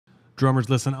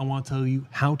Drummers, listen, I want to tell you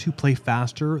how to play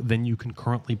faster than you can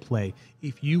currently play.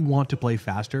 If you want to play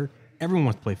faster, everyone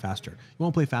wants to play faster. You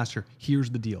want to play faster?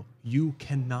 Here's the deal. You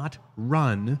cannot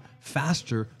run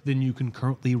faster than you can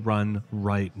currently run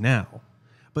right now.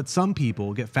 But some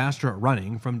people get faster at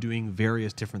running from doing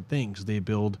various different things. They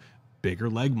build bigger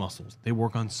leg muscles. They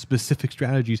work on specific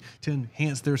strategies to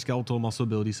enhance their skeletal muscle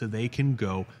ability so they can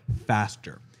go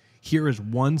faster. Here is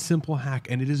one simple hack,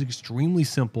 and it is extremely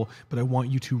simple, but I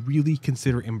want you to really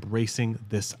consider embracing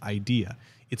this idea.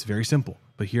 It's very simple,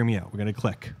 but hear me out. We're going to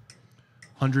click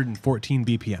 114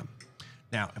 BPM.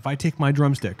 Now, if I take my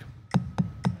drumstick,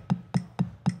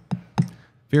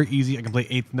 very easy. I can play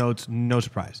eighth notes, no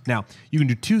surprise. Now, you can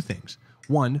do two things.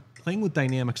 One, playing with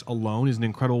dynamics alone is an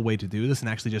incredible way to do this, and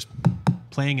actually just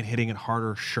playing and hitting it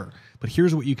harder, sure. But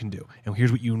here's what you can do, and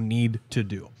here's what you need to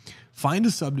do. Find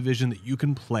a subdivision that you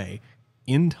can play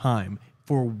in time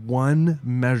for one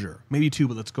measure, maybe two,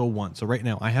 but let's go one. So right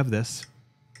now, I have this.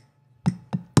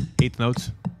 Eighth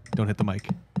notes, don't hit the mic.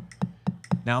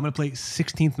 Now I'm gonna play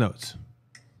 16th notes.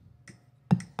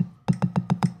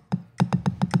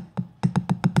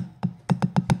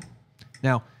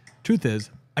 Now, truth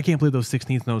is, I can't play those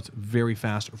 16th notes very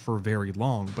fast for very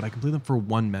long, but I can play them for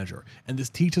one measure. And this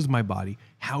teaches my body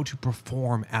how to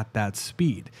perform at that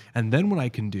speed. And then what I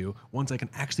can do, once I can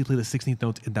actually play the 16th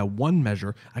notes in that one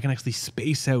measure, I can actually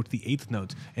space out the eighth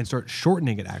notes and start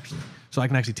shortening it actually. So I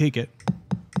can actually take it.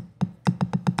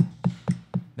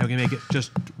 Now we can make it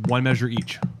just one measure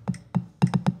each.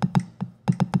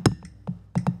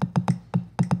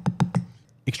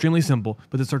 Extremely simple,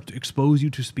 but it starts to expose you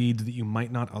to speeds that you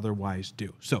might not otherwise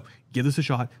do. So give this a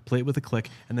shot, play it with a click,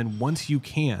 and then once you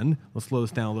can, let's slow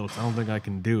this down a little because I don't think I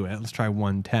can do it. Let's try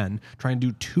 110. Try and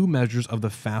do two measures of the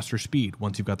faster speed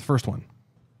once you've got the first one.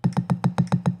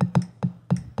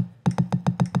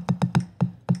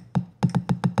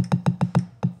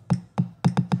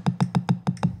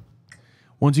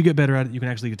 Once you get better at it, you can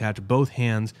actually attach both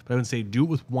hands, but I would say do it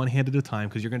with one hand at a time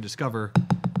because you're going to discover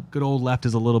good old left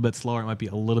is a little bit slower. It might be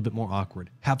a little bit more awkward.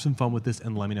 Have some fun with this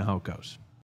and let me know how it goes.